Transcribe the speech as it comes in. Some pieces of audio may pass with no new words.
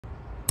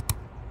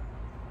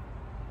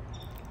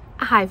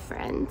Hi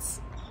friends,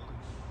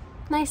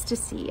 nice to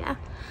see ya.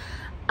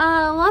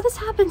 A lot has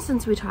happened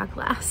since we talked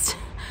last.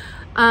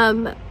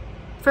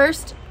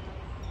 First,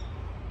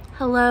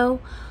 hello,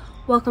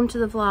 welcome to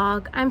the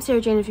vlog. I'm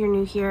Sarah Jane if you're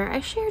new here. I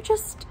share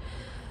just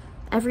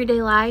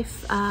everyday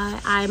life.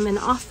 I'm an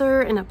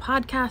author and a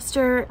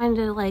podcaster, trying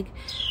to like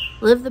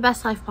live the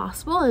best life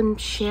possible and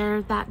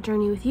share that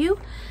journey with you.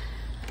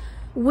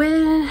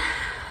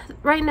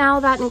 Right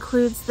now that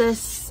includes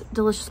this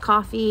delicious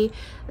coffee.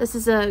 This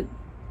is a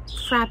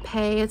frappe.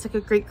 It's like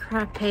a Greek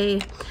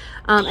frappe.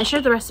 I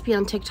shared the recipe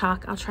on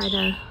TikTok. I'll try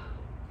to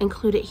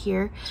include it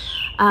here.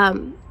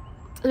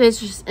 It's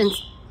just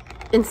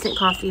instant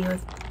coffee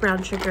with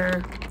brown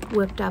sugar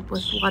whipped up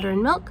with water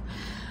and milk.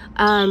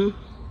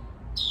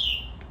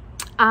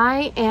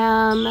 I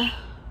am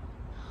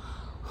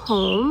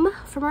home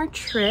from our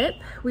trip.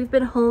 We've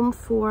been home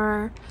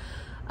for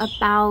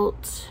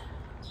about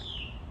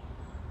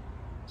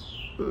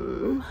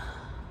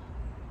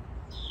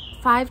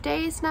 5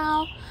 days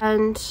now,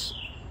 and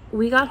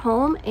we got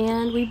home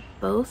and we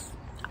both,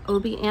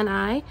 Obi and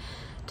I,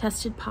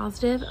 tested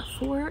positive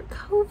for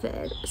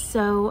COVID.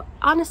 So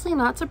honestly,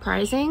 not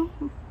surprising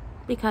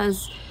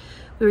because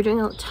we were doing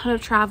a ton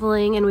of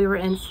traveling and we were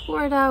in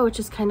Florida, which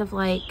is kind of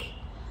like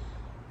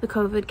the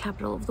COVID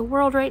capital of the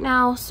world right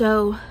now.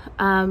 So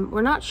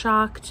we're not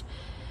shocked.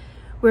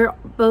 We're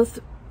both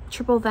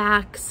triple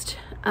vaxxed.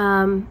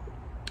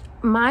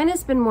 Mine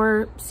has been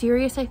more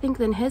serious, I think,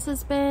 than his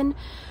has been,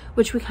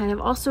 which we kind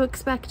of also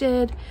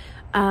expected.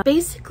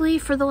 Basically,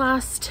 for the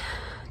last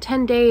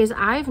 10 days,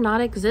 I've not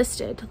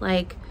existed.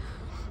 Like,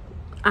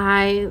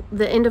 the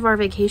end of our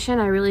vacation,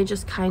 I really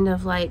just kind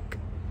of like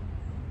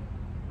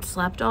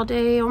slept all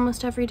day,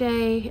 almost every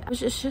day.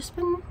 It's just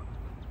been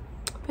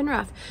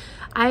rough.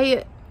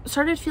 I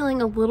started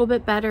feeling a little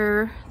bit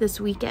better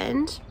this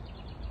weekend,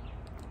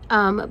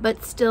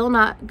 but still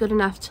not good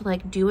enough to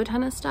like do a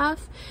ton of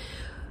stuff.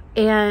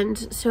 And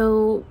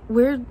so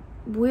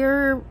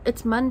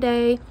it's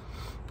Monday.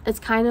 It's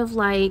kind of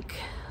like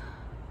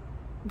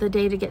the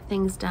day to get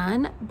things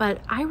done,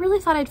 but I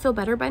really thought I'd feel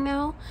better by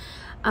now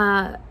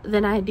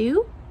than I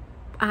do.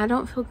 I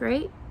don't feel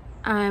great.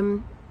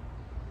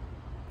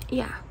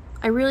 Yeah,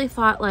 I really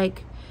thought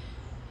like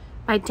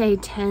by day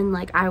 10,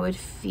 like I would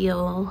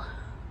feel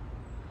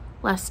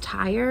less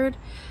tired,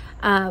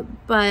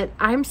 but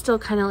I'm still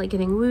kind of like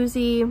getting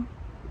woozy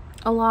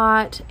a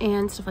lot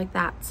and stuff like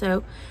that.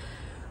 So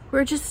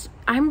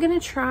I'm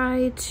gonna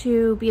try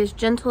to be as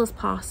gentle as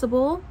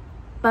possible,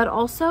 but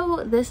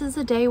also this is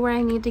a day where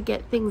I need to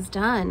get things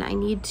done. I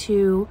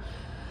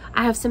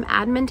have some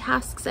admin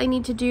tasks I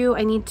need to do.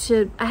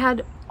 I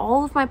had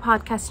all of my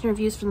podcast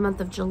interviews for the month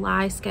of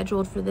July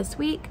scheduled for this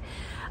week.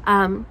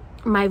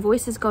 My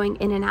voice is going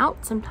in and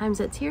out.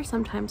 Sometimes it's here,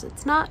 sometimes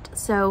it's not.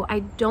 So I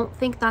don't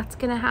think that's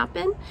gonna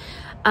happen.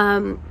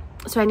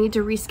 So I need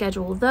to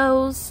reschedule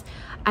those.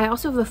 I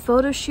also have a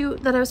photo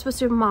shoot that I was supposed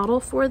to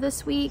model for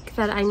this week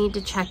that I need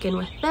to check in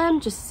with them,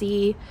 just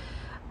see.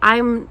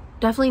 I'm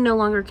definitely no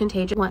longer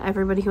contagious. I want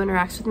everybody who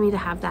interacts with me to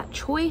have that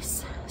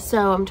choice.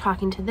 So I'm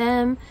talking to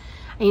them.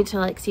 I need to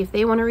like see if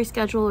they want to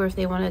reschedule or if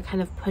they want to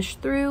kind of push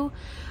through.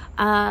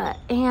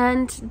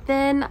 And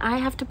then I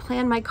have to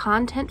plan my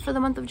content for the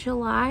month of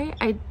July.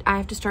 I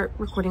have to start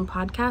recording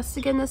podcasts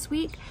again this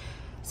week.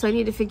 So I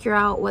need to figure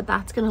out what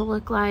that's going to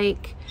look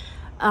like.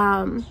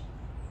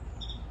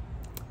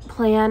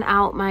 Plan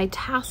out my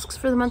tasks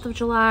for the month of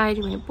July,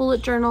 do my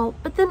bullet journal,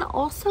 but then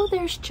also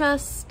there's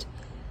just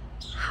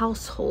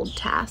household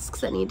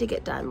tasks that need to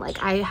get done.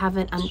 Like I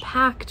haven't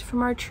unpacked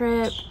from our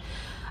trip.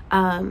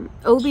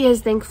 Obi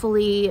has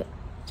thankfully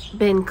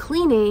been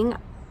cleaning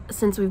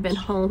since we've been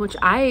home, which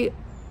I've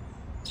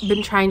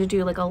been trying to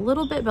do like a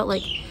little bit, but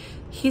like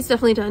he's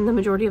definitely done the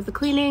majority of the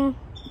cleaning.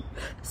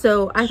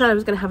 So I thought I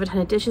was gonna have a ton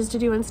of dishes to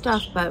do and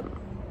stuff, but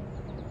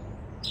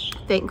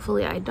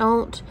thankfully I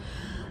don't.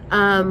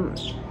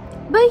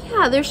 But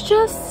yeah, there's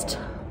just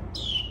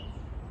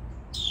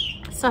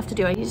stuff to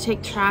do. I need to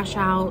take trash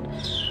out.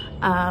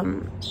 I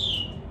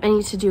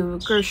need to do a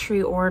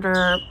grocery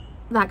order,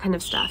 that kind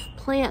of stuff.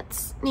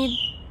 Plants need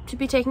to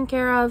be taken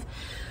care of,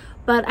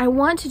 but I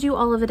want to do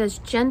all of it as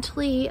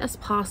gently as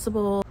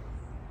possible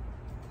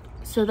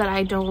so that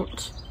I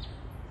don't,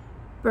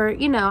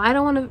 I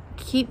don't want to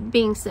keep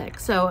being sick.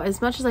 So as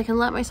much as I can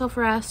let myself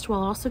rest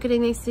while also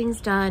getting these things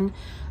done,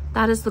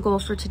 that is the goal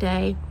for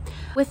today.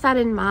 With that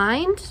in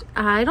mind,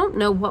 I don't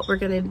know what we're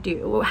gonna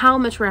do, how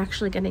much we're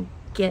actually gonna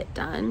get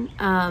done.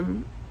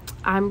 I'm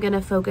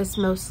gonna focus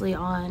mostly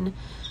on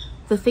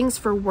the things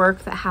for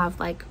work that have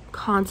like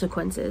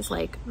consequences,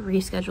 like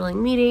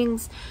rescheduling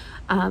meetings,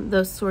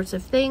 those sorts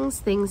of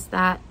things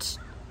that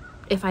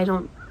if I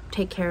don't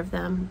take care of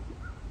them,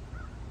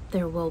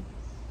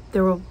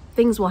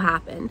 things will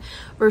happen,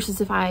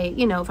 versus if I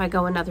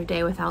go another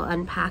day without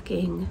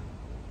unpacking,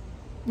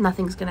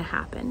 nothing's gonna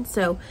happen.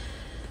 So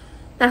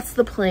that's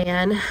the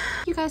plan.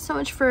 Thank you guys so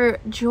much for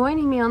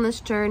joining me on this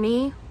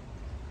journey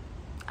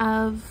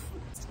of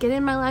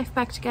getting my life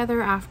back together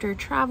after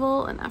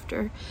travel and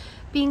after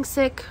being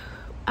sick.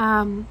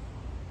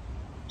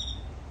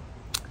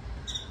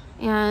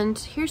 And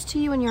here's to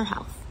you and your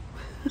health.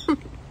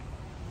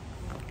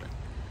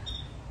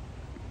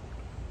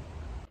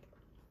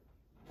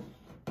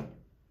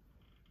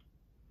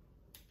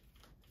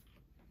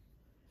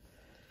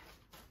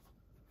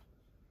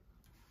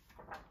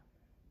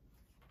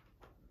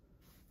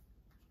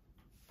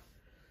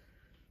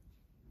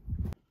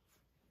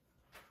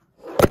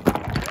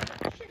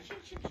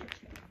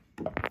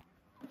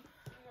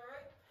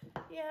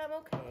 Yeah, I'm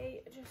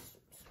okay. I just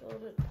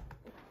spilled it.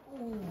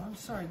 Oh, I'm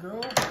sorry, girl.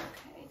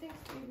 Okay, thanks,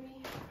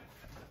 baby.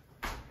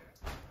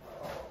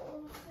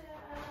 Oh,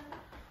 sad.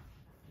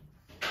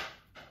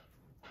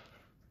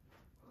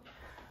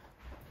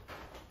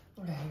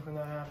 I hate when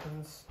that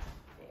happens.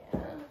 Yeah.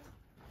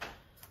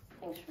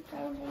 Thanks for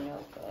telling me no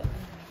good.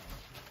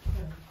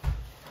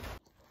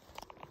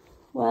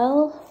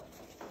 Well,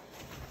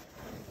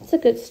 it's a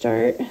good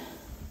start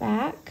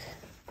back.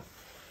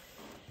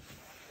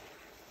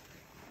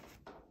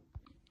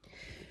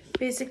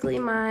 Basically,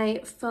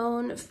 my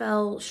phone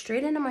fell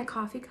straight into my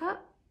coffee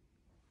cup,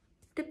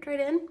 dipped right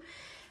in,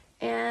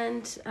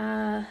 and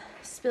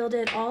spilled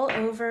it all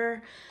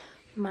over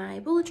my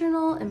bullet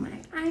journal and my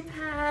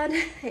iPad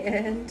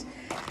and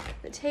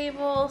the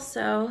table.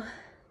 So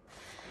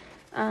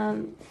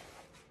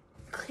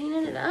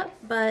cleaning it up,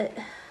 but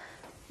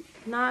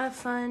not a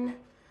fun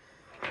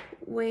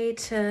way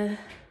to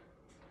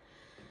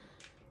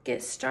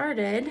get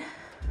started.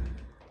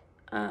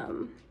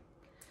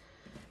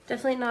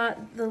 Definitely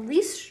not the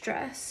least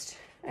stressed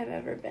I've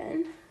ever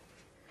been.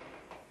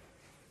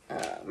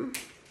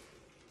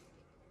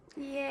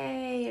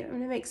 Yay, I'm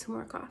gonna make some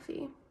more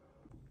coffee.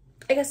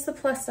 I guess the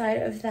plus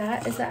side of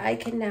that is that I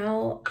can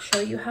now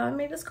show you how I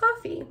made this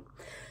coffee.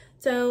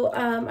 So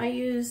I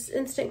use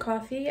instant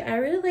coffee. I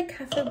really like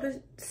Cafe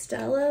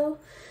Bustelo.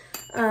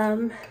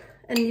 And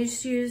you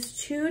just use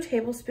 2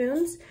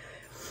 tablespoons.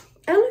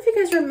 I don't know if you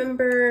guys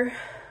remember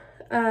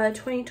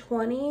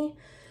 2020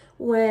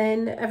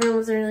 when everyone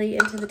was really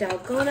into the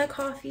Dalgona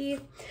coffee.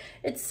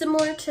 It's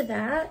similar to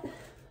that.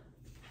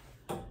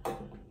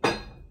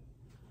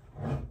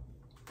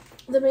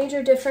 The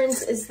major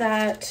difference is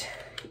that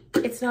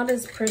it's not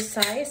as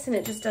precise and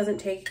it just doesn't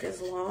take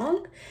as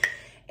long.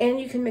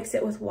 And you can mix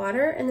it with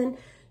water and then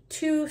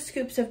 2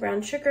 scoops of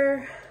brown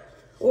sugar,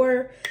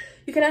 or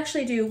you can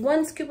actually do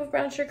 1 scoop of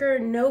brown sugar,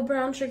 no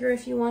brown sugar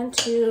if you want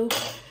to.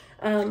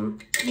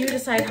 You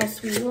decide how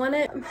sweet you want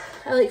it.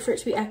 I like for it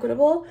to be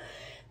equitable.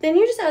 Then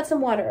you just add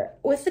some water.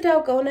 With the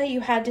Dalgona,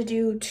 you had to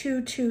do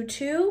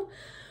 2-2-2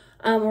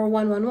 or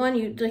 1-1-1.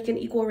 You like an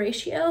equal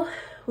ratio.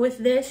 With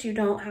this, you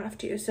don't have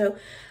to. So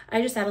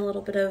I just add a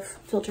little bit of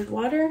filtered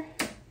water.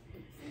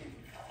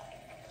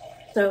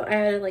 So I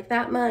added like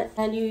that much,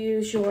 and you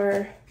use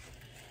your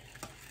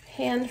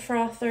hand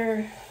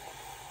frother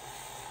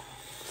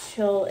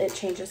till it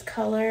changes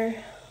color,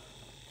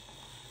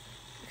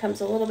 becomes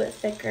a little bit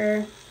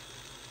thicker.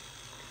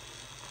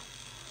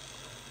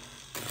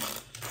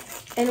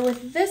 And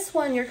with this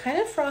one, you're kind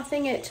of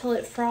frothing it till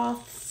it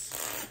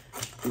froths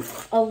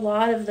a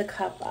lot of the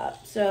cup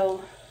up.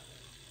 So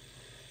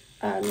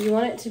you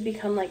want it to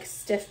become like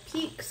stiff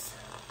peaks.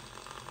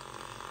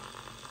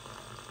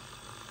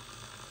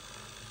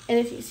 And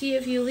if you see,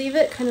 if you leave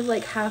it kind of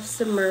like half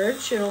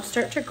submerged, it'll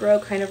start to grow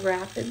kind of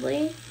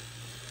rapidly.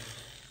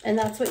 And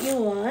that's what you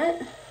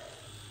want.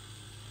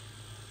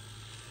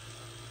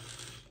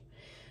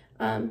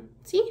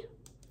 See?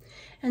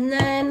 And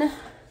then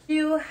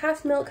do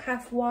half milk,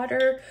 half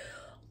water,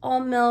 all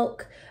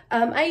milk.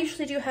 I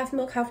usually do half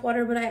milk, half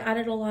water, but I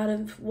added a lot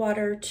of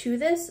water to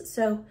this.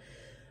 So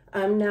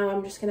now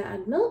I'm just gonna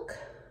add milk.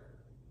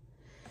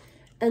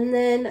 And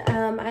then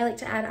I like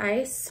to add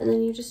ice. And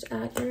then you just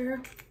add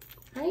your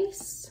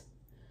ice.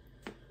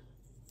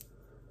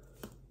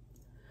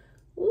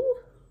 Ooh.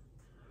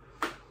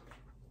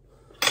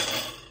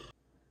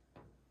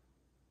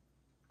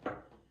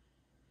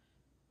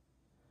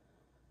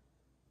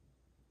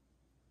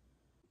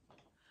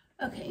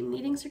 Okay,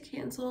 meetings are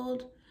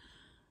canceled.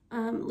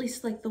 At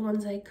least like the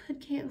ones I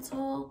could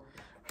cancel.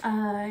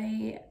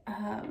 I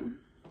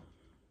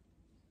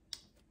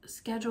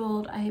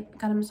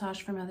got a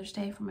massage for Mother's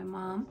Day for my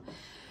mom,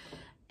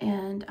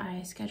 and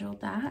I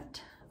scheduled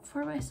that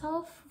for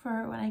myself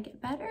for when I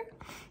get better.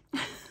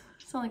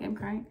 It's not like I'm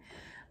crying.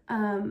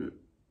 And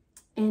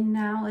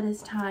now it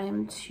is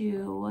time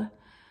to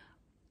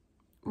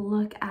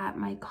look at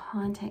my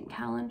content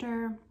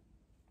calendar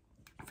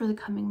for the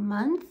coming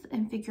month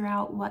and figure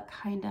out what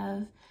kind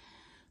of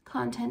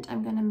content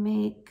I'm gonna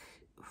make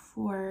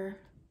for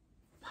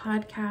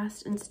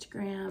podcast,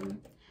 Instagram,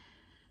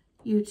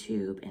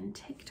 YouTube, and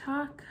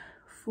TikTok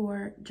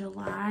for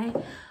July.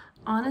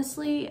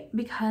 Honestly,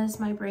 because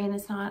my brain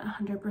is not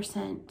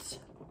 100%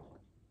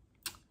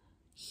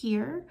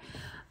 here,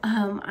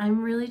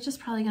 I'm really just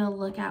probably gonna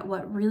look at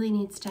what really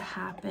needs to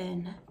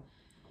happen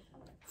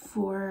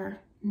for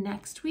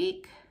next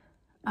week.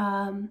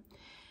 Kind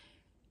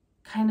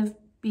of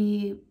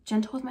be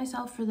gentle with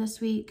myself for this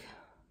week,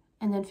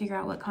 and then figure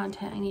out what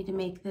content I need to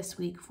make this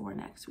week for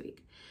next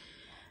week.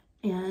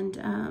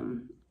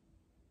 And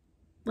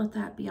let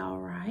that be all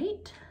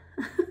right.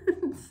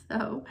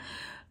 So,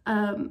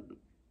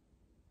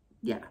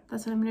 yeah,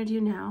 that's what I'm gonna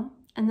do now.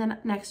 And then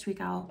next week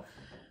I'll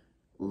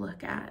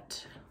look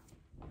at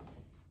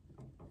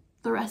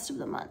the rest of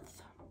the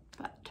month,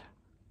 but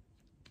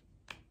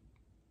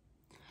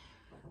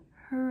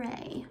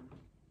hooray.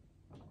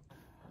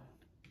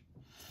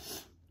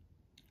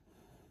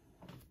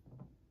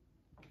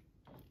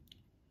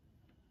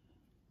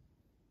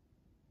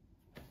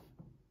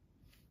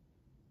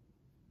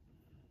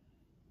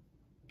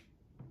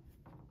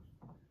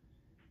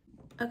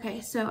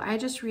 Okay, so I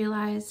just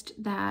realized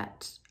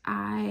that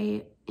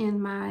in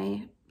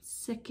my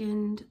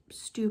sickened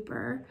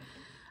stupor,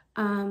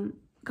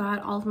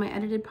 got all of my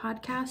edited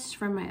podcasts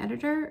from my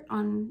editor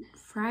on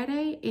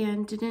Friday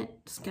and didn't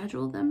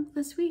schedule them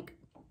this week,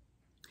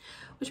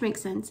 which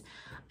makes sense.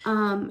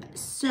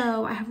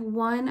 So I have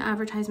one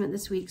advertisement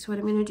this week. So what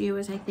I'm gonna do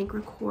is I think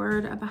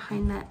record a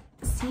behind the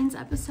scenes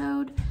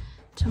episode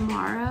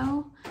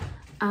tomorrow,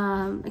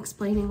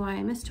 explaining why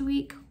I missed a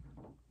week,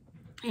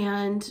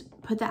 and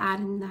put the ad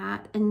in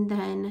that, and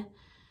then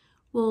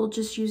we'll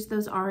just use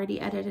those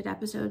already edited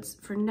episodes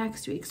for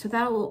next week. So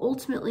that will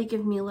ultimately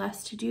give me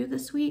less to do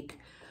this week,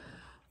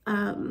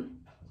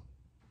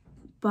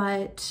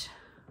 but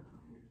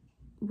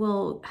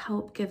will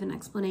help give an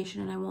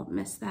explanation and I won't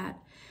miss that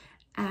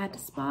ad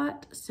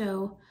spot.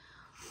 So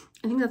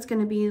I think that's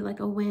going to be like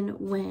a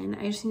win-win.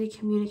 I just need to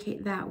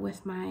communicate that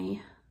with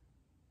my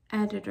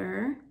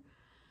editor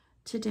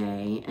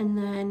today, and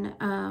then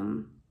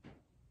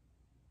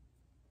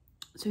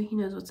so he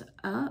knows what's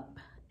up.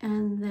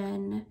 And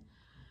then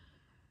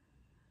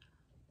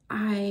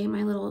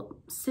my little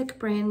sick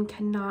brain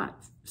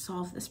cannot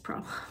solve this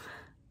problem.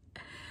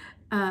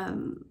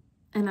 And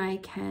I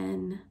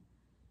can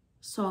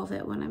solve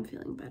it when I'm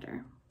feeling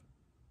better.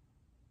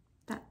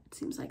 That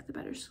seems like the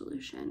better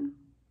solution.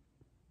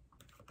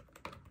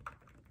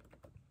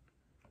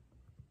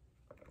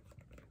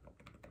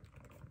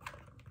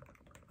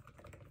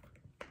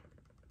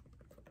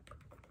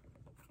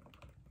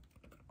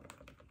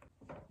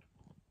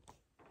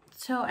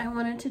 So I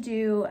wanted to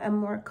do a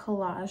more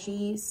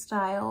collage-y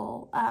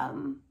style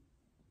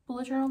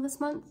bullet journal this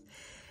month.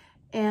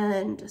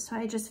 And so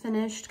I just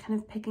finished kind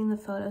of picking the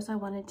photos I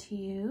wanted to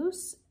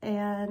use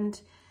and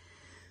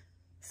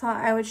thought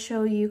I would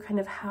show you kind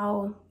of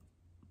how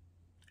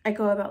I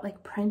go about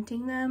like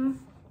printing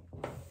them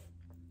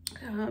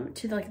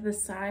to like the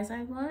size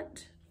I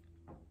want.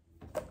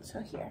 So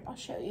here, I'll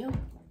show you.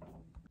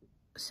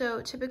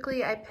 So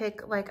typically I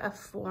pick like a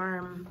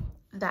form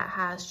that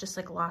has just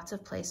like lots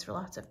of place for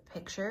lots of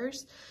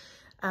pictures.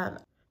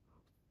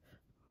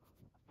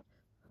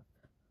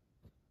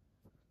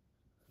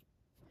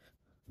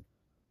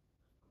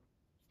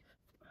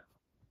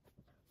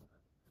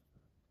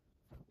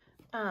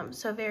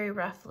 So very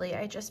roughly,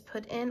 I just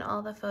put in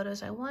all the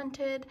photos I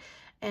wanted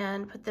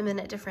and put them in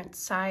at different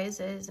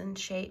sizes and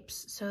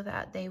shapes so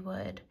that they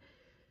would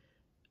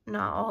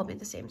not all be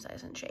the same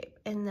size and shape,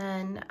 and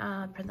then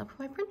print them with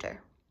my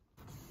printer.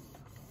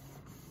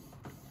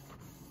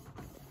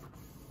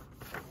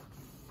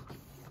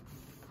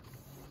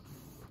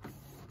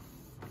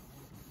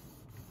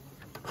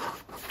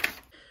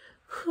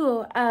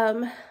 Whew,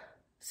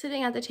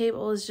 sitting at the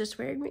table is just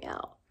wearing me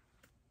out.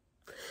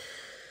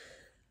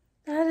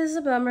 That is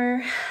a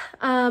bummer,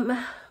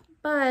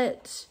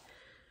 but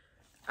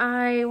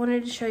I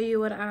wanted to show you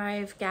what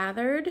I've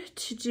gathered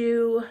to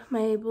do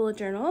my bullet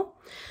journal.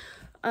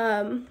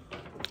 I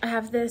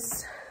have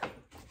this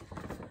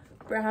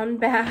brown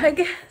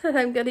bag that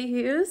I'm gonna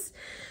use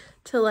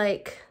to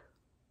like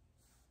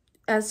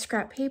as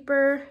scrap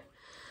paper.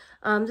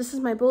 This is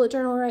my bullet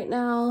journal right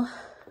now.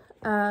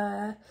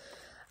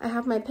 I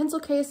have my pencil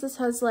case. This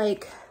has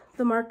like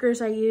the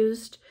markers I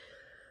used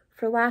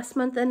for last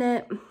month in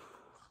it.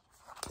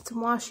 Some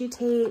washi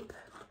tape,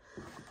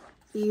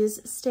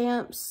 these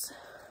stamps,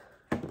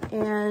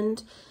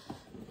 and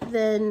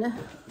then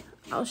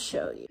I'll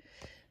show you.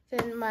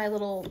 Then my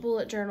little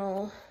bullet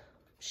journal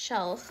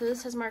shelf. So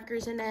this has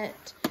markers in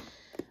it.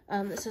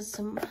 This has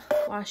some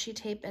washi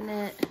tape in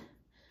it,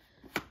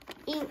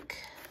 ink,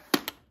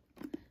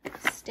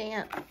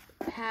 stamp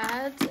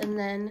pads, and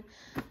then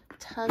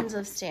tons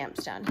of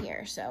stamps down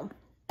here. So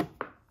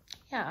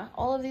yeah,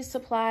 all of these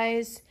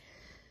supplies.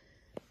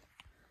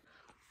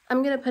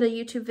 I'm gonna put a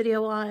YouTube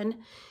video on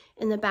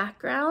in the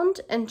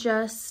background and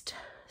just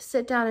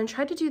sit down and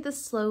try to do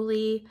this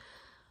slowly,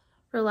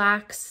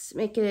 relax,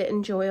 make it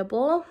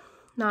enjoyable,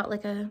 not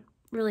like a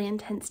really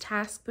intense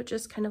task, but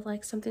just kind of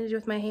like something to do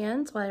with my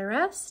hands while I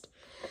rest.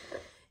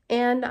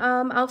 And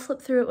I'll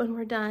flip through it when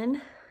we're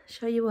done,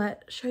 show you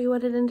what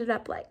it ended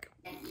up like.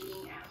 And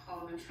eating at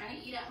home. I'm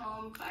trying to eat at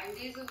home 5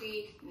 days a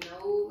week,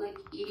 no like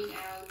eating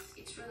out.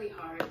 It's really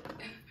hard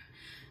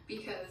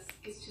because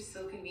it's just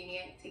so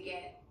convenient to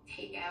get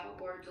takeout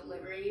or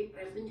delivery,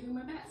 but I've been doing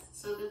my best.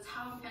 So that's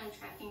how I'm kind of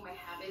tracking my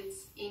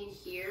habits in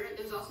here.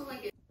 There's also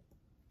like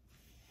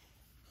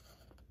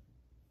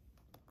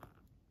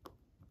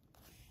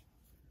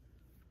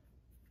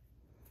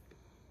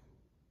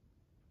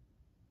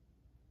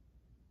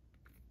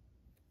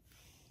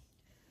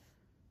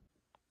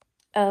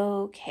a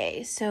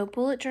Okay, so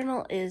bullet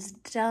journal is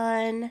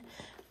done.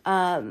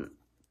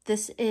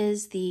 This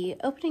is the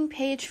opening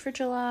page for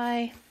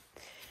July.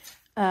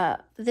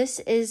 This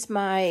is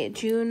my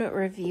June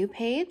review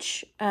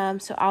page.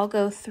 So I'll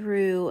go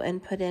through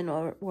and put in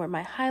or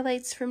my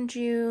highlights from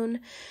June,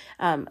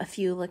 a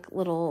few like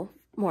little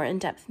more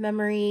in-depth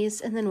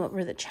memories, and then what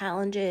were the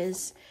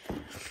challenges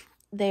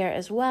there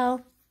as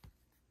well.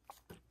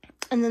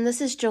 And then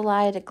this is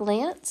July at a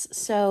glance.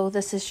 So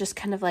this is just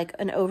kind of like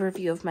an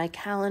overview of my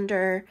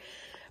calendar.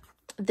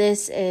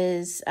 This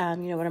is,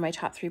 what are my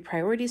top 3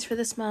 priorities for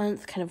this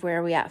month? Kind of where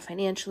are we at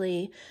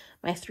financially?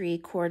 My 3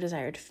 core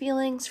desired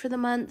feelings for the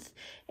month,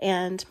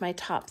 and my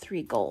top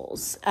 3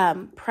 goals.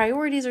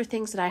 Priorities are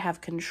things that I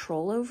have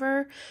control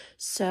over.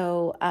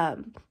 So,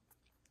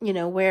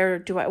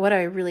 what do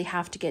I really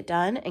have to get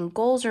done? And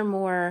goals are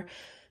more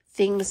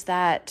things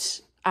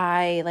that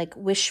I like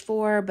wish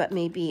for, but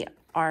maybe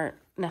aren't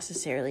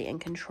necessarily in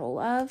control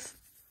of.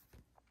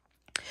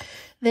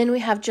 Then we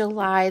have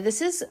July.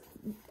 This is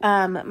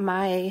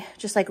my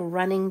just like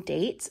running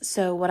dates.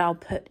 So what I'll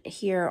put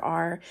here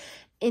are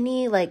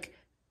any like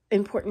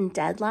important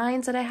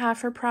deadlines that I have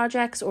for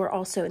projects, or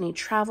also any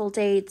travel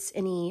dates,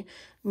 any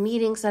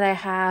meetings that I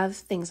have,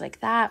 things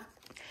like that.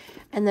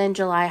 And then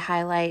July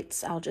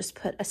highlights, I'll just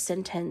put a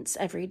sentence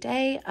every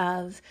day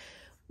of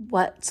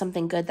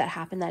something good that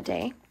happened that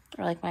day,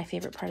 or like my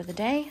favorite part of the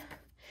day.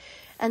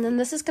 And then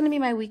this is going to be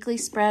my weekly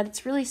spread.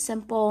 It's really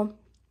simple.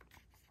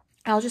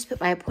 I'll just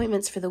put my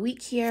appointments for the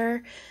week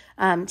here,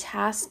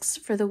 tasks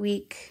for the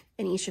week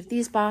in each of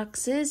these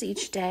boxes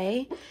each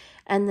day,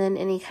 and then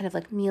any kind of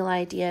like meal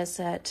ideas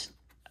that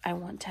I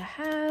want to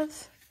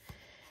have.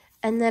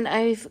 And then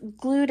I've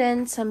glued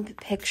in some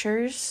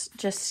pictures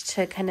just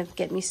to kind of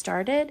get me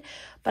started,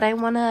 but I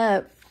want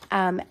to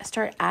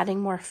start adding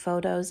more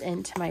photos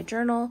into my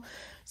journal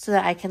so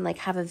that I can like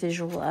have a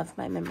visual of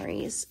my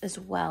memories as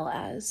well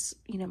as,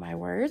 my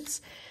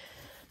words.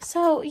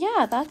 So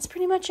yeah, that's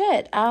pretty much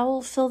it.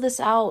 I'll fill this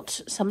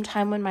out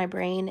sometime when my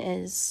brain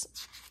is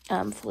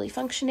fully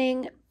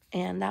functioning,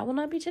 and that will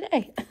not be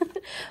today.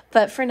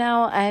 But for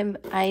now,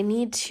 I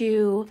need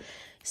to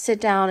sit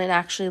down and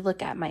actually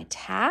look at my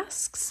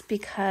tasks,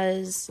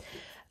 because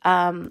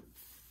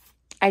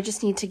I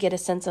just need to get a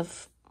sense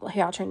of, well,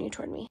 here, I'll turn you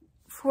toward me.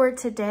 For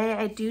today,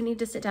 I do need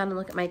to sit down and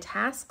look at my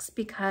tasks,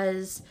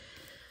 because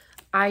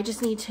I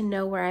just need to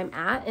know where I'm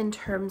at in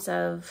terms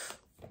of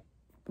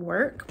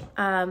work,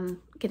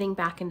 getting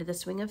back into the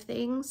swing of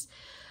things.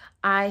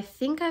 I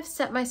think I've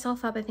set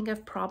myself up. I think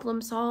I've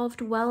problem solved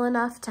well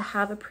enough to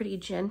have a pretty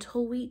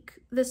gentle week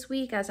this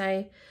week as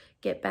I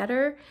get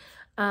better.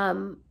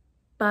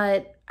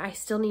 But I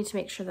still need to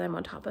make sure that I'm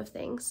on top of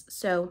things.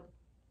 So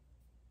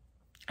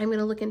I'm going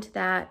to look into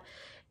that,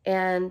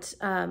 and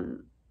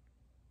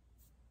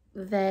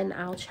then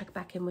I'll check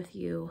back in with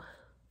you,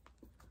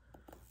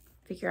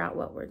 figure out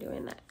what we're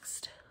doing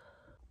next.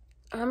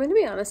 I'm going to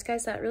be honest,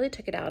 guys, that really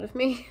took it out of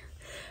me.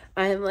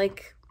 I'm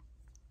like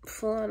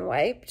full on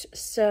wiped,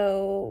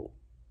 so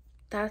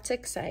that's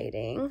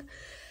exciting.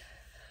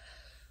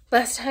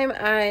 Last time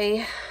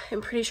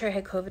I'm pretty sure I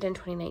had COVID in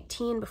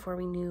 2019 before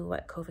we knew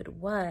what COVID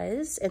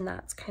was, and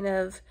that's kind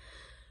of,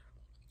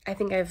 I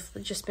think I've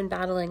just been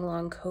battling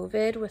long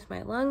COVID with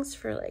my lungs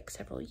for like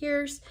several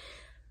years,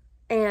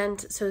 and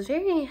so it's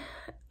very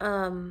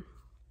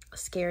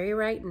scary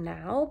right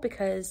now,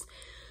 because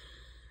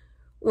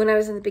when I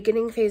was in the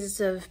beginning phases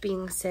of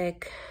being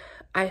sick,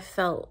 I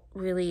felt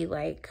really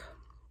like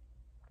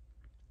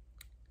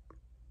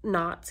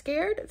not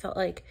scared. It felt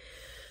like,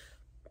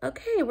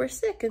 okay, we're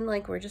sick and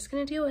like we're just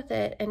gonna deal with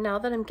it. And now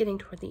that I'm getting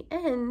toward the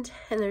end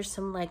and there's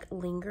some like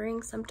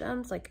lingering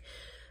symptoms like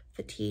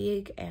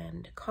fatigue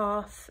and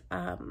cough,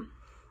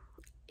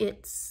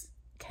 it's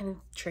kind of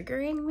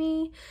triggering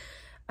me,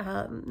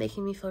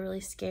 making me feel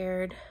really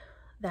scared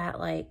that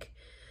like,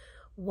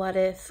 what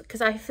if,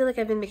 because I feel like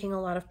I've been making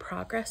a lot of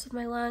progress with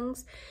my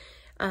lungs.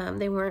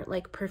 They weren't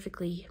like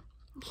perfectly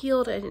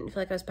healed. I didn't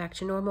feel like I was back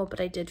to normal,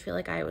 but I did feel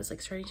like I was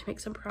like starting to make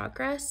some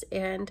progress,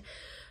 and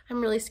I'm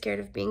really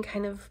scared of being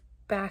kind of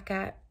back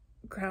at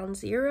ground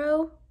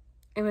zero.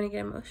 I'm gonna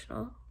get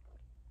emotional.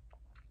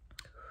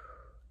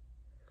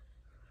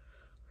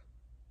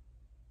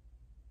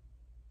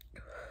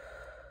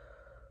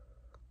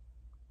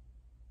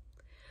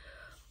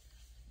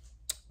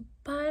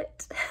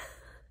 But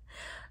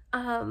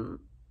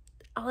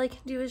all I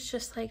can do is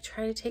just like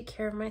try to take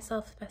care of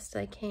myself the best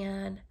I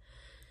can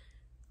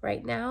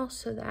right now,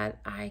 so that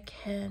I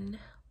can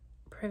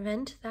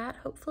prevent that,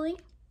 hopefully.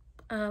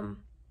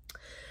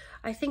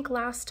 I think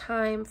last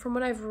time, from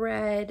what I've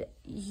read,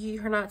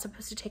 you're not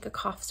supposed to take a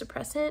cough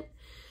suppressant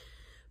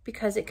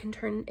because it can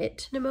turn it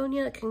to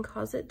pneumonia. It can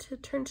cause it to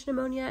turn to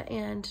pneumonia,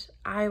 and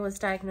I was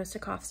diagnosed a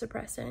cough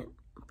suppressant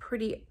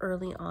pretty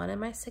early on in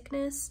my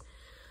sickness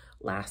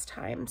last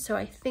time. So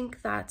I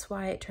think that's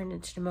why it turned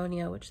into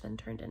pneumonia, which then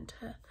turned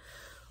into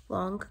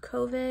long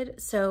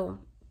COVID. So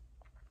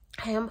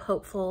I am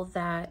hopeful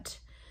that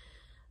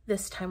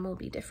this time will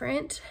be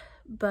different,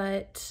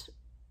 but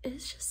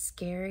it's just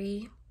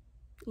scary,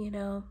 you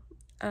know?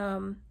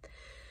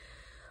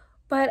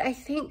 But I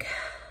think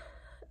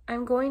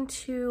I'm going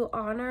to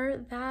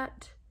honor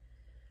that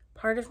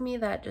part of me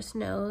that just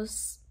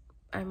knows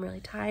I'm really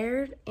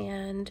tired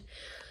and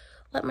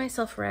let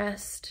myself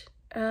rest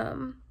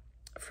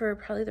for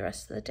probably the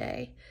rest of the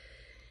day.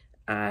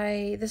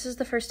 This is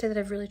the first day that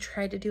I've really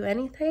tried to do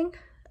anything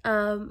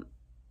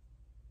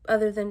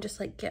other than just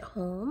like get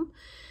home.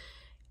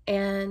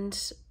 And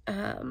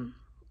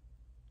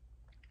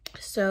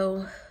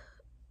so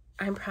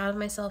I'm proud of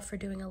myself for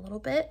doing a little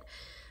bit,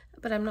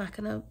 but I'm not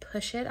gonna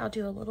push it. I'll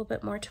do a little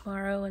bit more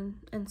tomorrow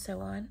and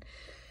so on.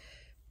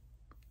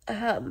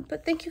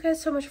 But thank you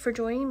guys so much for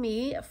joining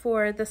me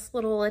for this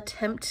little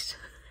attempt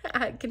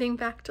at getting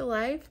back to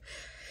life.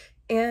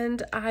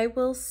 And I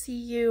will see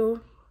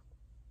you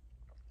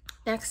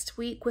next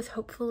week with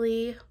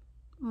hopefully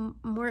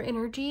more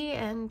energy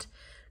and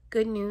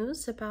good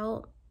news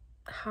about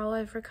how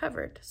I've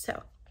recovered.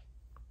 So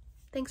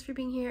thanks for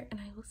being here, and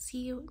I will see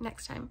you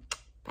next time.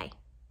 Bye.